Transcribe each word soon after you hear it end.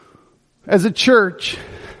As a church,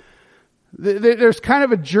 there's kind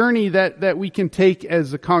of a journey that we can take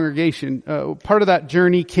as a congregation. Part of that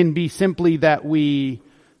journey can be simply that we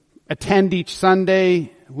attend each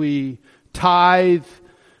Sunday, we tithe,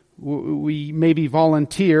 we maybe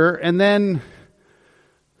volunteer, and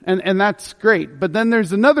that's great. But then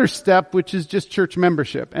there's another step, which is just church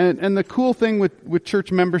membership. And the cool thing with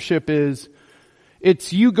church membership is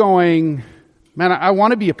it's you going, man, I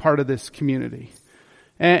want to be a part of this community.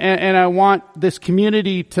 And I want this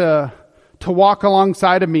community to walk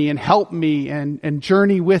alongside of me and help me and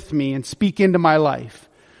journey with me and speak into my life.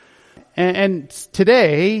 And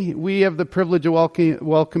today we have the privilege of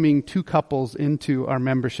welcoming two couples into our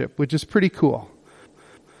membership, which is pretty cool.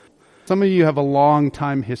 Some of you have a long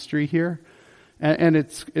time history here, and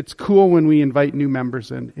it's cool when we invite new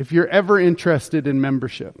members in. If you're ever interested in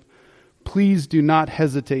membership, please do not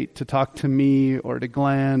hesitate to talk to me or to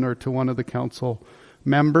Glenn or to one of the council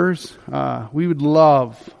members. We would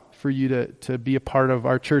love for you to be a part of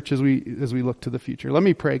our church as we look to the future. Let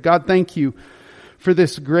me pray. God, thank you for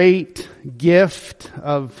this great gift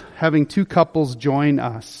of having two couples join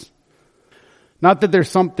us. Not that there's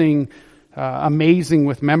something amazing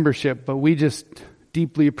with membership, but we just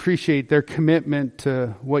deeply appreciate their commitment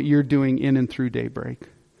to what you're doing in and through Daybreak.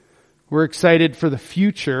 We're excited for the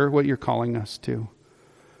future, what you're calling us to.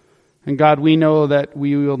 And God, we know that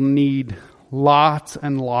we will need lots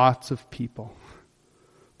and lots of people.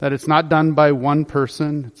 That it's not done by one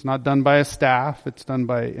person, it's not done by a staff, it's done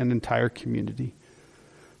by an entire community.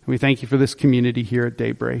 And we thank you for this community here at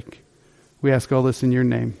Daybreak. We ask all this in your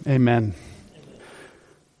name. Amen.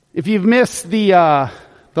 If you've missed the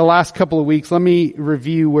last couple of weeks, let me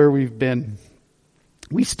review where we've been.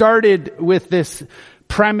 We started with this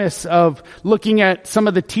premise of looking at some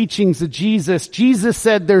of the teachings of Jesus. Jesus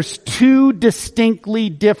said there's two distinctly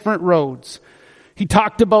different roads. He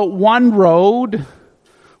talked about one road,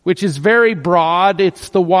 which is very broad. It's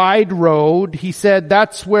the wide road. He said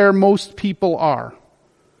that's where most people are.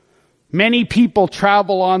 Many people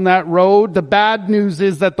travel on that road. The bad news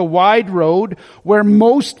is that the wide road, where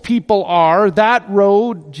most people are, that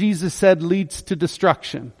road, Jesus said, leads to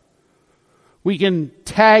destruction. We can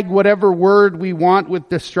tag whatever word we want with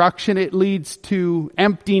destruction. It leads to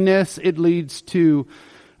emptiness. It leads to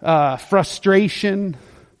frustration.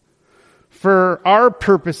 For our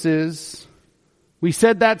purposes, we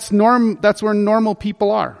said that's where normal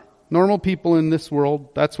people are. Normal people in this world,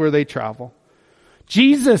 that's where they travel.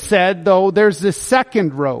 Jesus said, though, there's this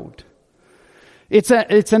second road. It's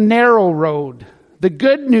a narrow road. The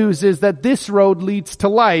good news is that this road leads to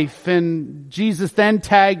life, and Jesus then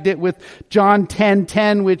tagged it with John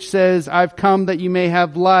 10:10, which says, I've come that you may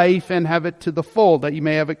have life and have it to the full, that you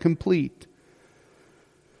may have it complete.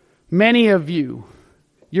 Many of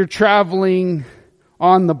you're traveling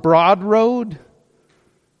on the broad road.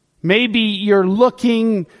 Maybe you're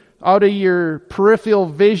looking out of your peripheral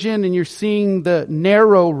vision and you're seeing the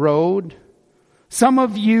narrow road. Some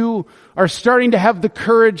of you are starting to have the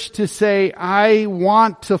courage to say, I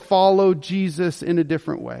want to follow Jesus in a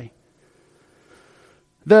different way.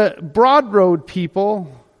 The broad road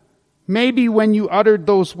people, maybe when you uttered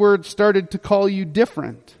those words, started to call you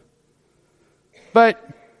different. But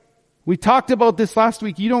we talked about this last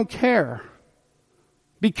week. You don't care.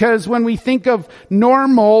 Because when we think of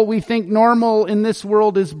normal, we think normal in this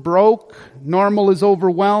world is broke. Normal is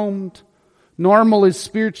overwhelmed. Normal is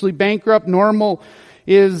spiritually bankrupt. Normal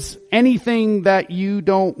is anything that you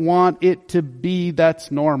don't want it to be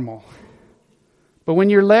that's normal. But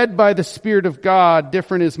when you're led by the Spirit of God,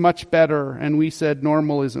 different is much better. And we said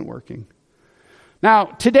normal isn't working. Now,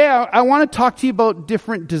 today I want to talk to you about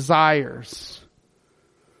different desires.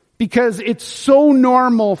 Because it's so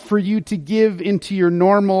normal for you to give into your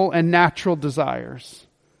normal and natural desires.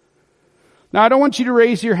 Now, I don't want you to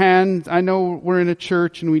raise your hand. I know we're in a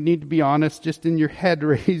church and we need to be honest. Just in your head,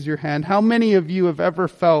 raise your hand. How many of you have ever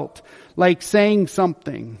felt like saying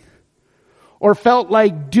something or felt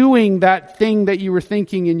like doing that thing that you were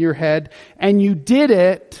thinking in your head and you did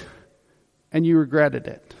it and you regretted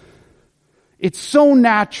it? It's so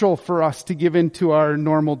natural for us to give into our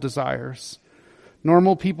normal desires.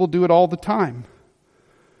 Normal people do it all the time.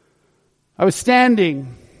 I was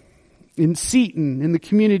standing in Seaton, in the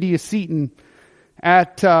community of Seaton,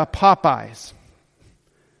 at Popeyes,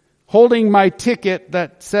 holding my ticket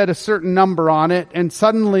that said a certain number on it, and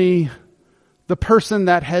suddenly the person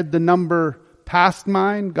that had the number past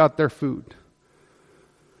mine got their food.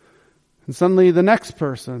 And suddenly the next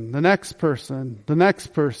person, the next person, the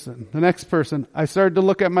next person, the next person. I started to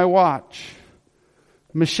look at my watch.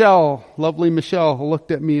 Michelle, lovely Michelle,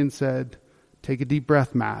 looked at me and said, take a deep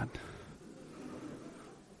breath, Matt.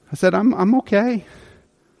 I said, I'm okay.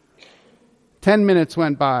 10 minutes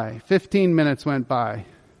went by. 15 minutes went by.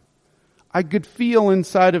 I could feel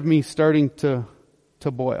inside of me starting to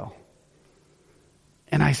boil.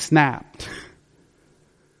 And I snapped.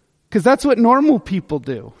 Because that's what normal people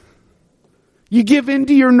do. You give in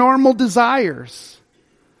to your normal desires.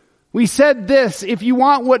 We said this, if you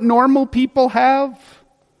want what normal people have,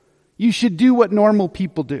 you should do what normal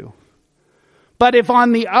people do. But if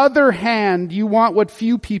on the other hand, you want what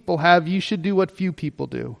few people have, you should do what few people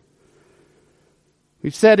do.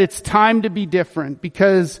 We've said it's time to be different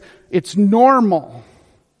because it's normal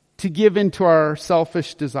to give into our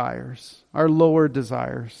selfish desires, our lower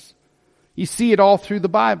desires. You see it all through the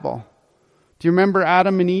Bible. Do you remember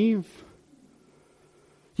Adam and Eve?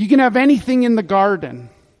 You can have anything in the garden.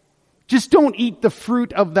 Just don't eat the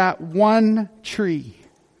fruit of that one tree.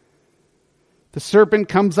 The serpent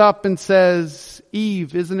comes up and says,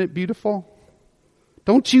 Eve, isn't it beautiful?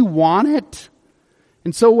 Don't you want it?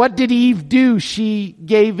 And so what did Eve do? She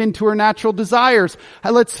gave into her natural desires.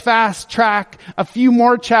 Let's fast track a few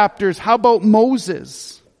more chapters. How about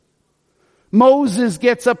Moses? Moses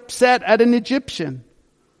gets upset at an Egyptian.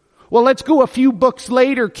 Well, let's go a few books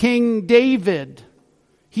later. King David.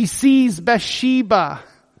 He sees Bathsheba,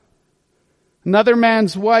 another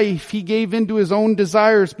man's wife. He gave into his own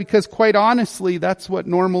desires because quite honestly, that's what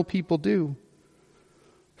normal people do.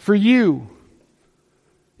 For you,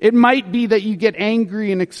 it might be that you get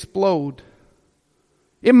angry and explode.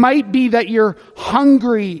 It might be that you're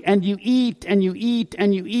hungry and you eat and you eat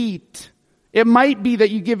and you eat. It might be that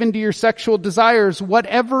you give into your sexual desires.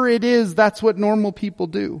 Whatever it is, that's what normal people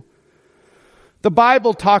do. The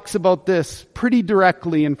Bible talks about this pretty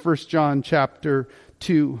directly in 1 John chapter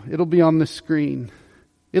 2. It'll be on the screen.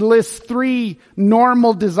 It lists 3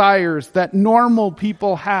 normal desires that normal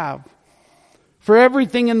people have for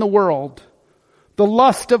everything in the world. The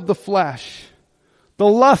lust of the flesh, the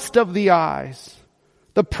lust of the eyes,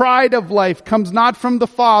 the pride of life comes not from the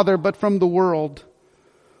Father, but from the world.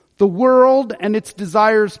 The world and its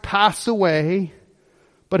desires pass away,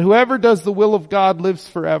 but whoever does the will of God lives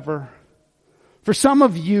forever. For some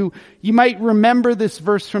of you, you might remember this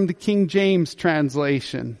verse from the King James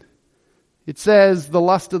translation. It says, the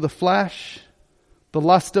lust of the flesh, the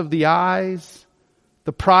lust of the eyes,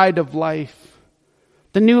 the pride of life.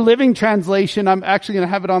 The New Living Translation, I'm actually going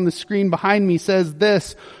to have it on the screen behind me, says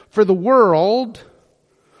this, for the world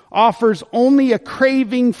offers only a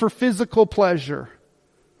craving for physical pleasure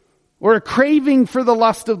or a craving for the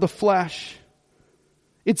lust of the flesh.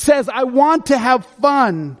 It says, I want to have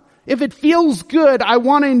fun. If it feels good, I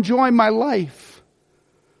want to enjoy my life.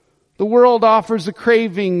 The world offers a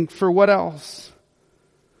craving for what else?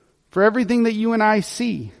 For everything that you and I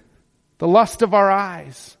see. The lust of our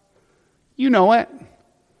eyes. You know it.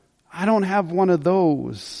 I don't have one of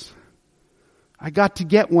those. I got to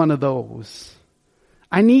get one of those.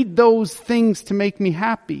 I need those things to make me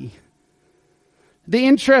happy. The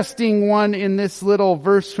interesting one in this little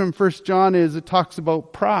verse from 1 John is it talks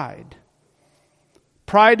about pride.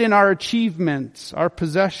 Pride in our achievements, our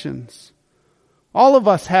possessions. All of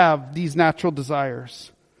us have these natural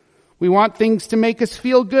desires. We want things to make us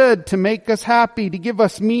feel good, to make us happy, to give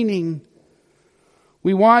us meaning.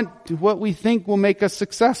 We want what we think will make us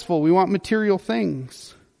successful. We want material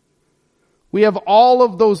things. We have all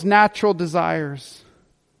of those natural desires.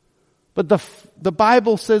 But the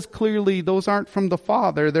Bible says clearly those aren't from the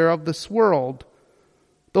Father. They're of this world.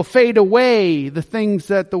 They'll fade away, the things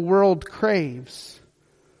that the world craves.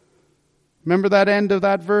 Remember that end of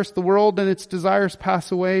that verse? The world and its desires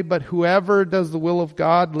pass away, but whoever does the will of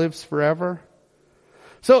God lives forever.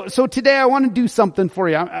 So today I want to do something for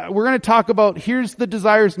you. We're going to talk about here's the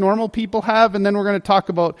desires normal people have, and then we're going to talk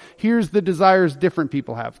about here's the desires different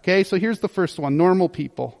people have. Okay, so here's the first one, normal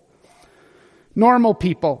people. Normal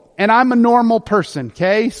people. And I'm a normal person,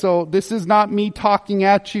 okay? So this is not me talking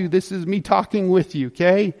at you, this is me talking with you,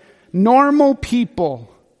 okay? Normal people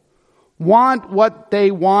want what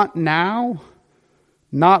they want now,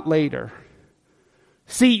 not later.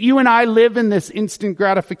 See, you and I live in this instant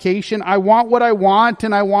gratification. I want what I want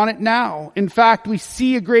and I want it now. In fact, we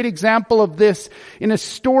see a great example of this in a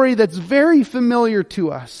story that's very familiar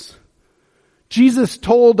to us. Jesus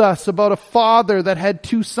told us about a father that had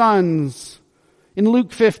 2 sons. In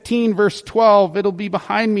Luke 15 verse 12, it'll be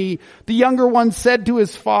behind me. The younger one said to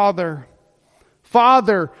his father,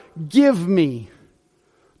 Father, give me.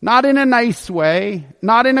 Not in a nice way,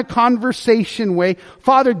 not in a conversation way.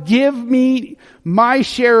 Father, give me my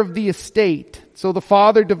share of the estate. So the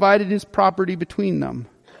father divided his property between them.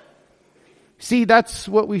 See, that's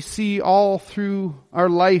what we see all through our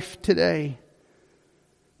life today.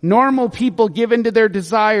 Normal people give in to their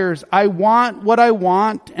desires. I want what I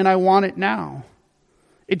want, and I want it now.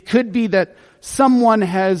 It could be that someone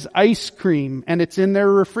has ice cream and it's in their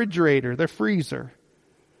refrigerator, their freezer.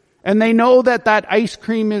 And they know that that ice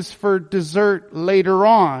cream is for dessert later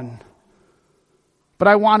on. But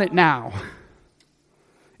I want it now.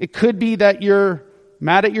 It could be that you're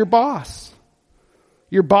mad at your boss.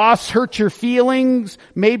 Your boss hurt your feelings.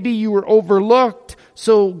 Maybe you were overlooked.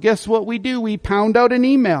 So guess what we do? We pound out an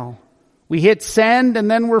email. We hit send and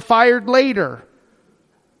then we're fired later.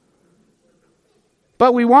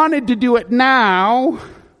 But we wanted to do it now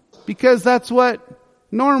because that's what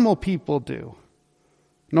normal people do.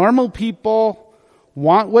 Normal people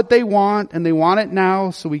want what they want and they want it now,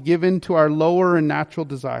 so we give in to our lower and natural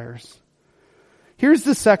desires. Here's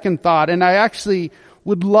the second thought, and I actually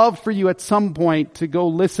would love for you at some point to go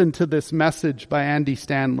listen to this message by Andy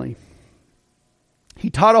Stanley. He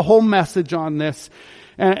taught a whole message on this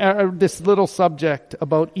little subject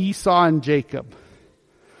about Esau and Jacob.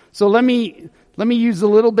 So let me use a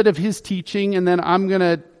little bit of his teaching, and then I'm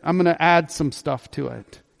gonna add some stuff to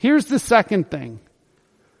it. Here's the second thing.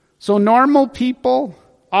 So normal people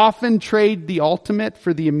often trade the ultimate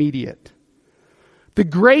for the immediate. The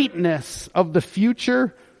greatness of the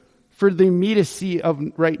future for the immediacy of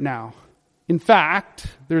right now. In fact,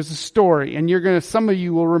 there's a story, and some of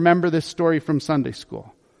you will remember this story from Sunday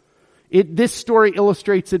school. This story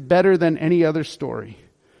illustrates it better than any other story.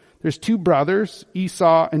 There's two brothers,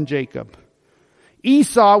 Esau and Jacob.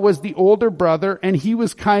 Esau was the older brother, and he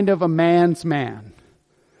was kind of a man's man.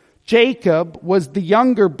 Jacob was the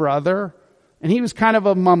younger brother, and he was kind of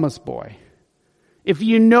a mama's boy. If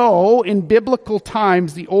you know, in biblical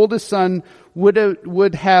times, the oldest son would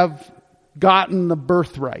have gotten the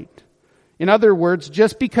birthright. In other words,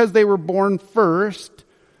 just because they were born first,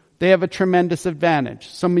 they have a tremendous advantage.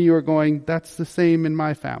 Some of you are going, that's the same in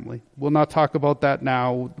my family. We'll not talk about that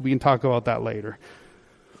now. We can talk about that later.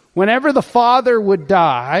 Whenever the father would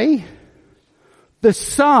die, the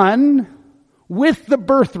son with the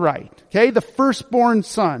birthright, the firstborn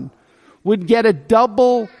son, would get a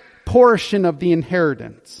double portion of the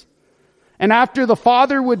inheritance. And after the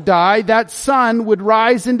father would die, that son would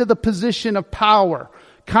rise into the position of power,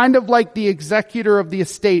 kind of like the executor of the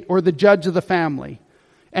estate or the judge of the family.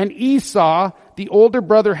 And Esau, the older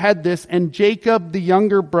brother, had this, and Jacob, the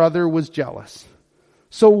younger brother, was jealous.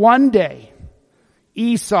 So one day,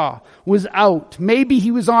 Esau was out. Maybe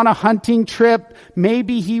he was on a hunting trip.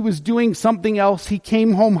 Maybe he was doing something else. He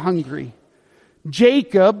came home hungry.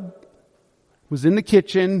 Jacob was in the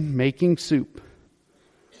kitchen making soup.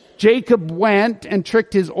 Jacob went and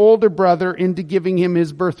tricked his older brother into giving him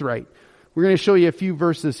his birthright. We're going to show you a few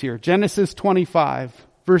verses here. Genesis 25,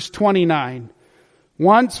 verse 29.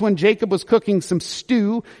 Once when Jacob was cooking some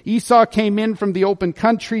stew, Esau came in from the open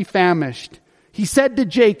country famished. He said to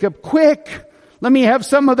Jacob, "Quick! Let me have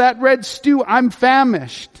some of that red stew. I'm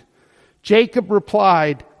famished." Jacob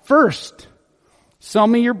replied, "First, sell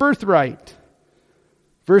me your birthright."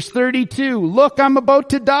 Verse 32, "Look, I'm about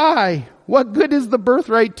to die. What good is the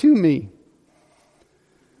birthright to me?"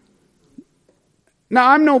 Now,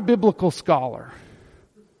 I'm no biblical scholar,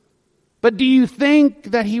 but do you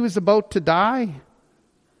think that he was about to die?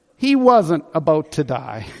 He wasn't about to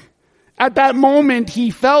die. At that moment,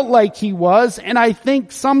 he felt like he was, and I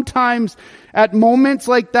think sometimes at moments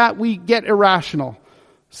like that, we get irrational.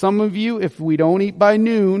 Some of you, if we don't eat by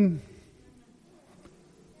noon,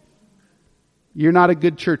 you're not a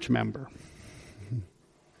good church member.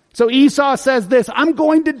 So Esau says this, "I'm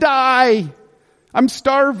going to die. I'm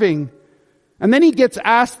starving." And then he gets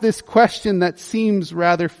asked this question that seems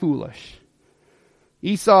rather foolish.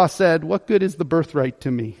 Esau said, "What good is the birthright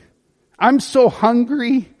to me? I'm so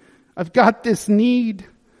hungry. I've got this need.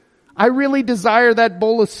 I really desire that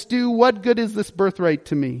bowl of stew. What good is this birthright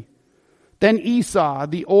to me?" Then Esau,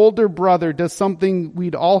 the older brother, does something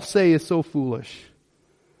we'd all say is so foolish.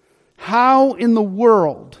 How in the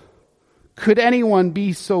world could anyone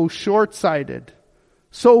be so short-sighted,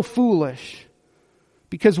 so foolish?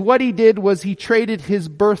 Because what he did was he traded his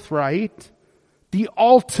birthright, the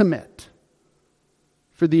ultimate,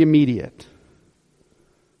 for the immediate.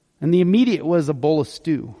 And the immediate was a bowl of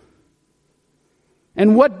stew.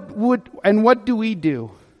 And what do we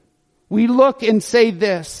do? We look and say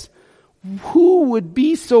this, who would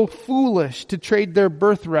be so foolish to trade their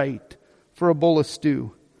birthright for a bowl of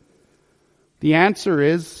stew? The answer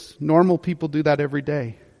is, normal people do that every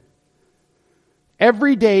day.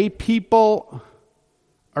 Every day, people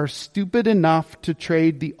are stupid enough to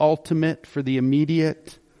trade the ultimate for the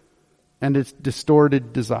immediate and its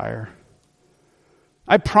distorted desire.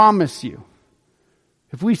 I promise you,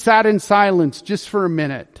 If we sat in silence just for a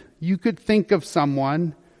minute, you could think of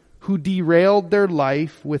someone who derailed their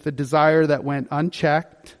life with a desire that went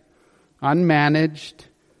unchecked, unmanaged,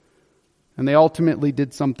 and they ultimately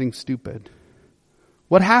did something stupid.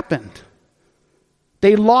 What happened?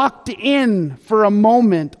 They locked in for a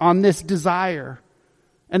moment on this desire,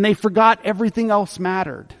 and they forgot everything else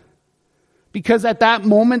mattered. Because at that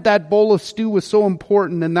moment, that bowl of stew was so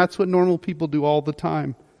important, and that's what normal people do all the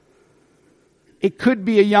time. It could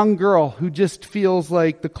be a young girl who just feels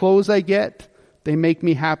like the clothes I get, they make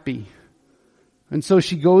me happy. And so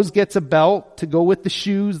she gets a belt to go with the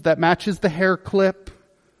shoes that matches the hair clip.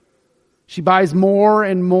 She buys more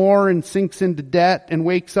and sinks into debt and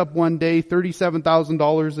wakes up one day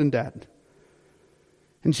 $37,000 in debt.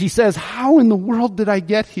 And she says, how in the world did I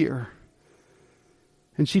get here?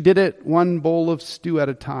 And she did it one bowl of stew at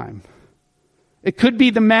a time. It could be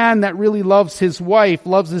the man that really loves his wife,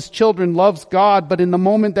 loves his children, loves God, but in the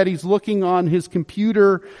moment that he's looking on his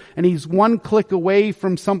computer and he's one click away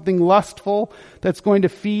from something lustful that's going to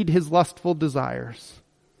feed his lustful desires.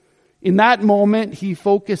 In that moment, he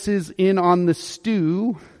focuses in on the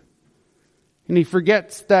stew and he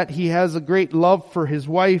forgets that he has a great love for his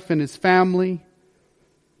wife and his family.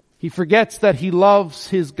 He forgets that he loves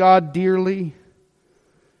his God dearly.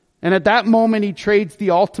 And at that moment, he trades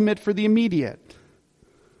the ultimate for the immediate.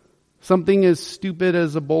 Something as stupid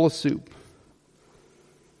as a bowl of soup.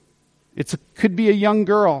 Could be a young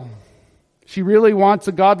girl. She really wants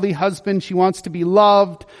a godly husband. She wants to be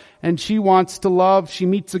loved, and she wants to love. She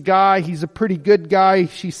meets a guy. He's a pretty good guy.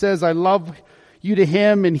 She says, I love you to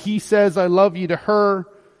him, and he says, I love you to her.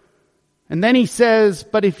 And then he says,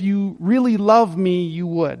 but if you really love me, you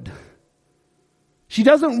would. She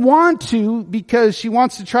doesn't want to because she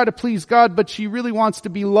wants to try to please God, but she really wants to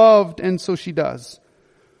be loved, and so she does.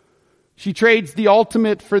 She trades the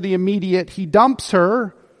ultimate for the immediate. He dumps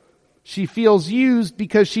her. She feels used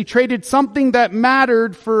because she traded something that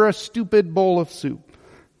mattered for a stupid bowl of soup.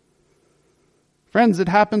 Friends, it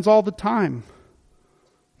happens all the time.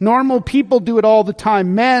 Normal people do it all the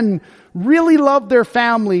time. Men really love their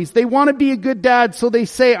families. They want to be a good dad, so they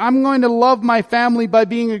say, I'm going to love my family by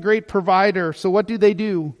being a great provider. So what do?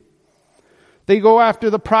 They go after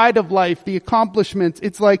the pride of life, the accomplishments.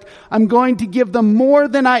 It's like, I'm going to give them more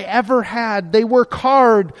than I ever had. They work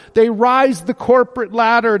hard. They rise the corporate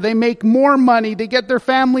ladder. They make more money. They get their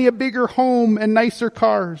family a bigger home and nicer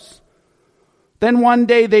cars. Then one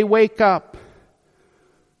day they wake up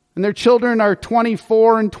and their children are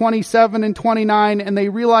 24 and 27 and 29 and they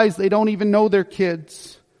realize they don't even know their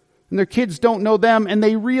kids. And their kids don't know them and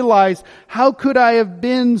they realize, how could I have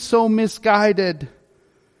been so misguided?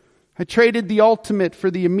 I traded the ultimate for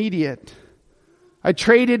the immediate. I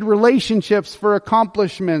traded relationships for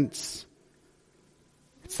accomplishments.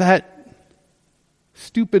 It's that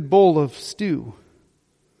stupid bowl of stew.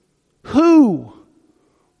 Who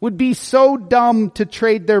would be so dumb to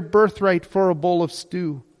trade their birthright for a bowl of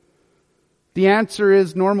stew? The answer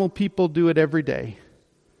is normal people do it every day.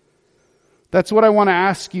 That's what I want to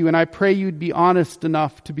ask you, and I pray you'd be honest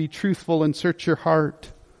enough to be truthful and search your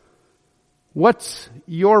heart. What's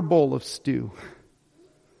your bowl of stew?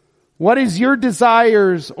 What is your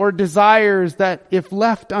desires that if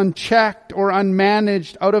left unchecked or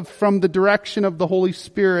unmanaged from the direction of the Holy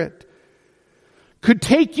Spirit could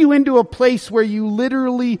take you into a place where you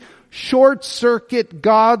literally short circuit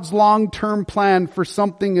God's long-term plan for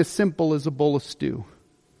something as simple as a bowl of stew?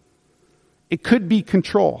 It could be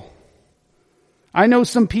control. I know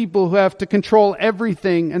some people who have to control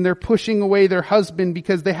everything and they're pushing away their husband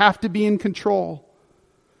because they have to be in control.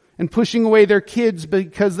 And pushing away their kids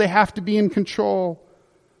because they have to be in control.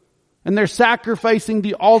 And they're sacrificing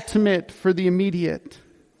the ultimate for the immediate.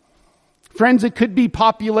 Friends, it could be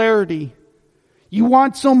popularity. You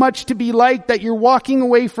want so much to be liked that you're walking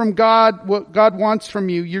away from God, what God wants from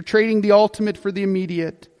you. You're trading the ultimate for the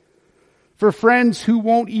immediate. For friends who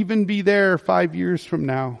won't even be there 5 years from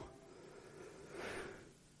now.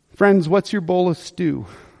 Friends, what's your bowl of stew?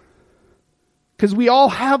 Because we all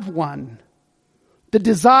have one. The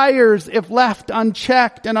desires, if left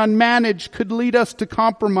unchecked and unmanaged, could lead us to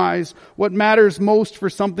compromise what matters most for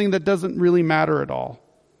something that doesn't really matter at all.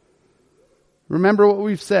 Remember what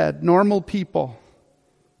we've said. Normal people.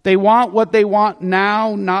 They want what they want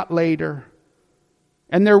now, not later.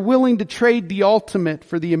 And they're willing to trade the ultimate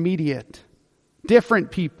for the immediate.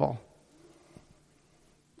 Different people.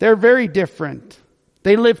 They're very different.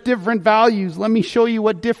 They live different values. Let me show you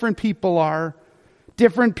what different people are.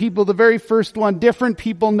 Different people, the very first one, different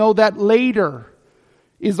people know that later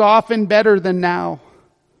is often better than now.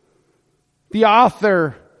 The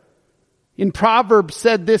author In Proverbs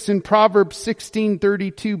said this in Proverbs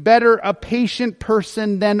 16:32, better a patient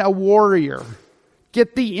person than a warrior.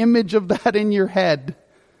 Get the image of that in your head.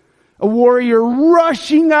 A warrior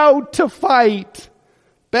rushing out to fight.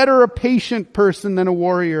 Better a patient person than a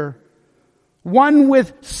warrior. One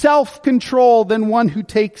with self-control than one who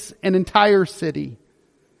takes an entire city.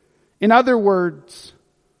 In other words,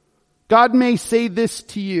 God may say this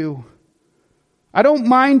to you: I don't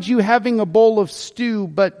mind you having a bowl of stew,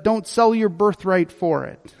 but don't sell your birthright for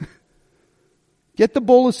it. Get the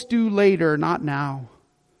bowl of stew later, not now.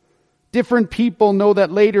 Different people know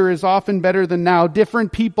that later is often better than now.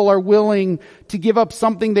 Different people are willing to give up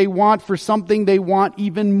something they want for something they want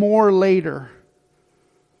even more later.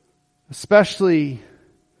 Especially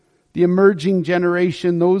the emerging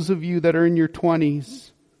generation, those of you that are in your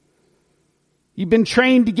 20s. You've been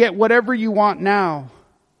trained to get whatever you want now.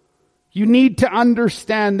 You need to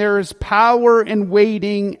understand there is power in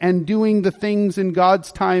waiting and doing the things in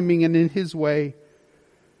God's timing and in His way.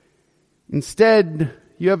 Instead,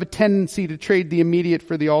 you have a tendency to trade the immediate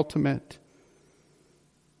for the ultimate.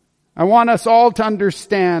 I want us all to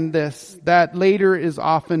understand this, that later is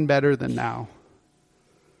often better than now.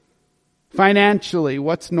 Financially,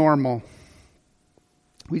 what's normal?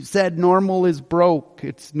 We've said normal is broke.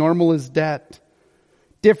 It's normal is debt.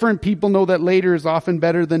 Different people know that later is often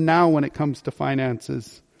better than now when it comes to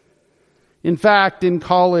finances. In fact, in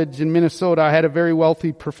college in Minnesota, I had a very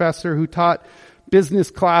wealthy professor who taught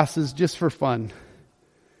business classes just for fun.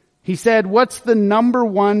 He said, what's the number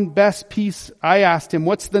one best piece? I asked him,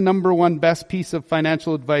 what's the number one best piece of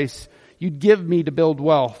financial advice you'd give me to build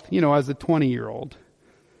wealth, as a 20-year-old?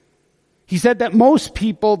 He said that most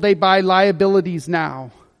people, they buy liabilities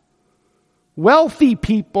now. Wealthy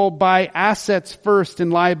people buy assets first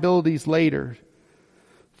and liabilities later.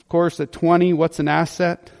 Of course, at 20, what's an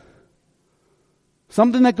asset?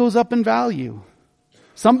 Something that goes up in value.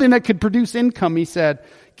 Something that could produce income, he said.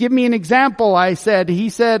 Give me an example, I said. He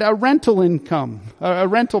said, a rental income, a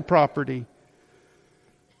rental property.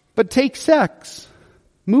 But take sex.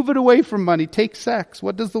 Move it away from money. Take sex.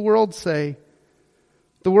 What does the world say?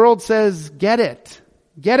 The world says, get it.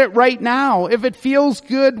 Get it right now. If it feels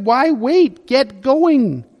good, why wait? Get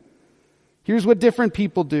going. Here's what different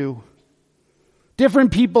people do.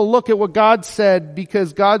 Different people look at what God said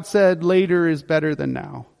because God said later is better than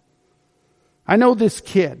now. I know this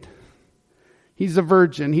kid. He's a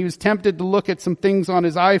virgin. He was tempted to look at some things on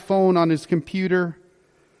his iPhone, on his computer,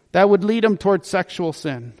 that would lead him towards sexual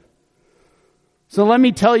sin. So let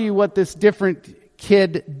me tell you what this different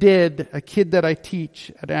kid did, a kid that I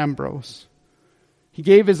teach at Ambrose. He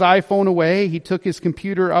gave his iPhone away. He took his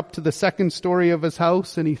computer up to the second story of his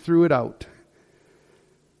house and he threw it out.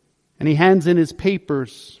 And he hands in his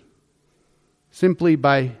papers simply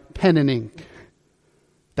by pen and ink.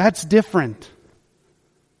 That's different.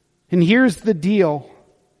 And here's the deal.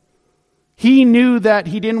 He knew that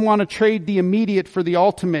he didn't want to trade the immediate for the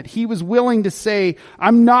ultimate. He was willing to say,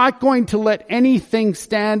 I'm not going to let anything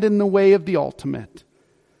stand in the way of the ultimate.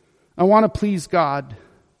 I want to please God.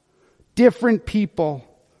 Different people,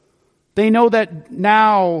 they know that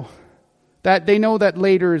now, that they know that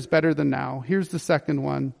later is better than now. Here's the second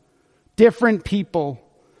one. Different people,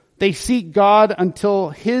 they seek God until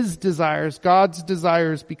His desires, God's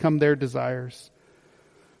desires, become their desires.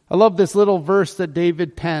 I love this little verse that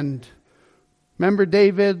David penned. Remember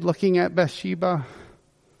David looking at Bathsheba?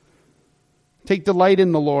 Take delight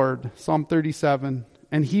in the Lord, Psalm 37,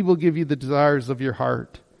 and He will give you the desires of your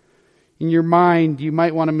heart. In your mind, you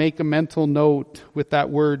might want to make a mental note with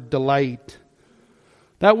that word delight.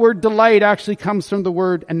 That word delight actually comes from the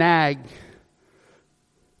word anag.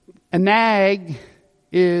 Anag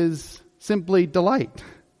is simply delight.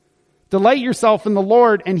 Delight yourself in the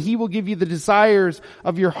Lord and He will give you the desires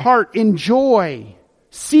of your heart. Enjoy.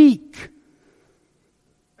 Seek.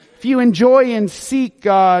 If you enjoy and seek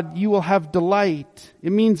God, you will have delight.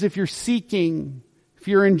 It means if you're seeking, if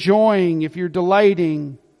you're enjoying, if you're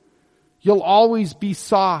delighting, you'll always be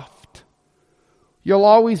soft. You'll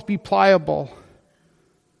always be pliable.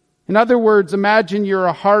 In other words, imagine you're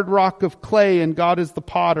a hard rock of clay and God is the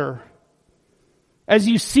potter. As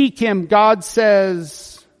you seek Him, God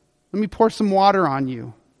says, let me pour some water on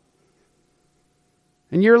you.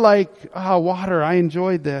 And you're like, water, I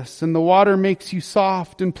enjoyed this. And the water makes you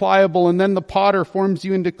soft and pliable, and then the potter forms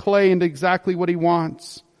you into clay, into exactly what He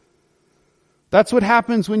wants. That's what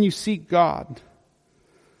happens when you seek God.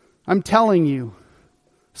 I'm telling you,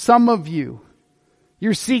 some of you,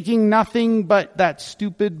 you're seeking nothing but that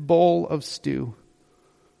stupid bowl of stew.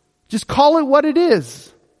 Just call it what it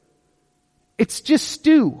is. It's just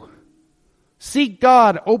stew. Seek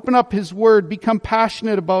God, open up His Word, become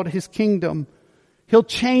passionate about His kingdom. He'll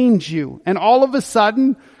change you. And all of a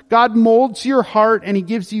sudden, God molds your heart and He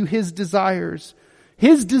gives you His desires.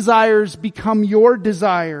 His desires become your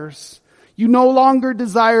desires. You no longer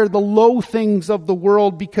desire the low things of the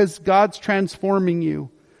world because God's transforming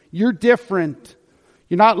you. You're different.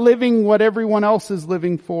 You're not living what everyone else is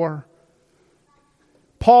living for.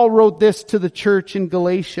 Paul wrote this to the church in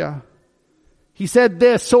Galatia. He said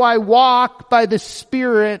this, "So I walk by the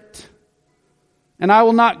Spirit, and I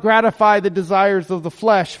will not gratify the desires of the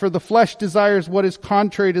flesh, for the flesh desires what is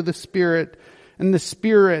contrary to the Spirit, and the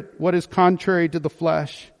Spirit what is contrary to the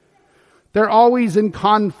flesh." They're always in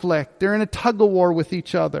conflict. They're in a tug-of-war with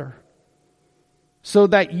each other, so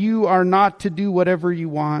that you are not to do whatever you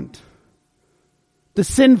want. The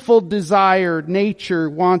sinful desire, nature,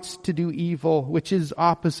 wants to do evil, which is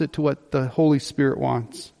opposite to what the Holy Spirit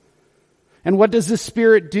wants. And what does the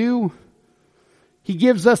Spirit do? He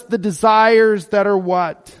gives us the desires that are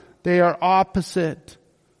what? They are opposite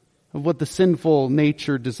of what the sinful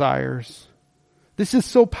nature desires. This is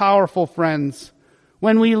so powerful, friends.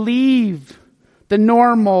 When we leave the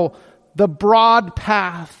normal, the broad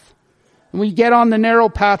path, and we get on the narrow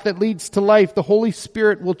path that leads to life, the Holy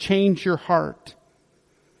Spirit will change your heart.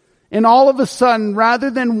 And all of a sudden, rather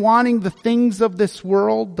than wanting the things of this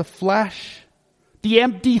world, the flesh, the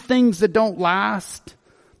empty things that don't last,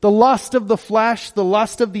 the lust of the flesh, the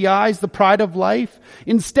lust of the eyes, the pride of life,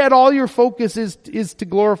 instead all your focus is to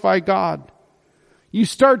glorify God. You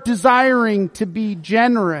start desiring to be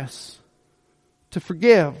generous, to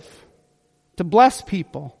forgive, to bless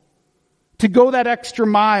people, to go that extra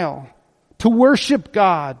mile, to worship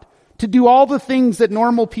God, to do all the things that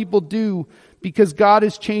normal people do because God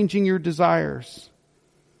is changing your desires.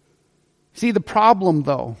 See, the problem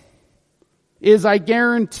though is, I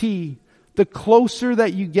guarantee, the closer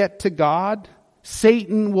that you get to God,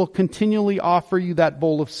 Satan will continually offer you that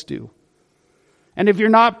bowl of stew. And if you're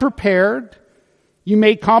not prepared, you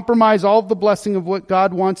may compromise all of the blessing of what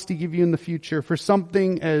God wants to give you in the future for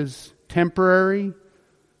something as temporary,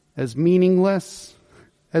 as meaningless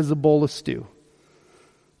as a bowl of stew.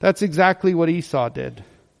 That's exactly what Esau did.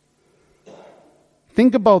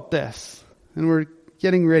 Think about this, and we're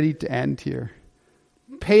getting ready to end here.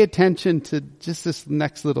 Pay attention to just this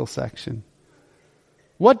next little section.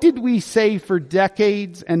 What did we say for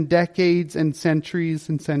decades and decades and centuries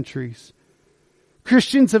and centuries?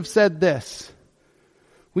 Christians have said this: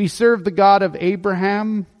 we serve the God of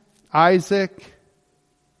Abraham, Isaac,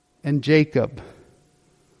 and Jacob.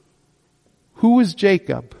 Who was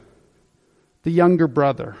Jacob? The younger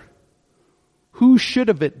brother. Who should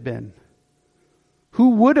have it been?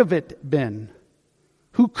 Who would have it been?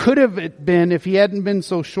 Who could have it been if he hadn't been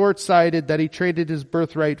so short-sighted that he traded his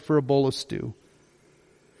birthright for a bowl of stew?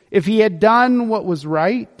 If he had done what was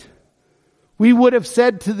right, we would have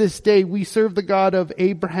said to this day, we serve the God of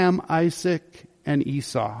Abraham, Isaac, and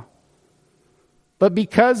Esau. But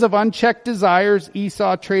because of unchecked desires,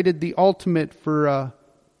 Esau traded the ultimate for a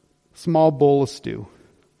small bowl of stew.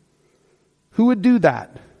 Who would do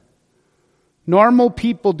that? Normal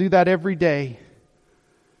people do that every day.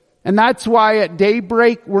 And that's why at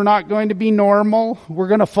daybreak, we're not going to be normal. We're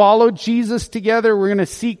going to follow Jesus together. We're going to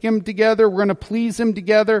seek Him together. We're going to please Him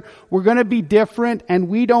together. We're going to be different, and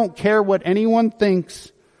we don't care what anyone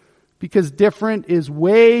thinks, because different is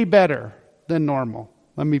way better than normal.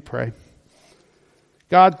 Let me pray.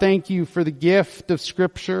 God, thank you for the gift of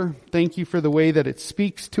Scripture. Thank you for the way that it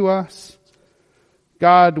speaks to us.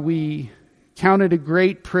 God, we count it a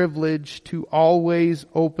great privilege to always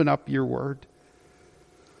open up your Word.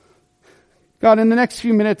 God, in the next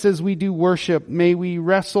few minutes as we do worship, may we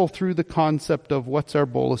wrestle through the concept of what's our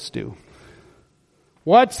bowl of stew.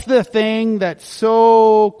 What's the thing that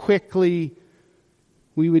so quickly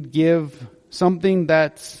we would give something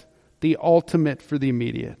that's the ultimate for the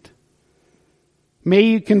immediate? May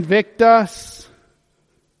you convict us,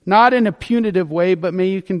 not in a punitive way, but may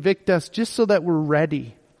you convict us just so that we're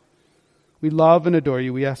ready. We love and adore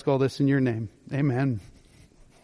you. We ask all this in your name. Amen.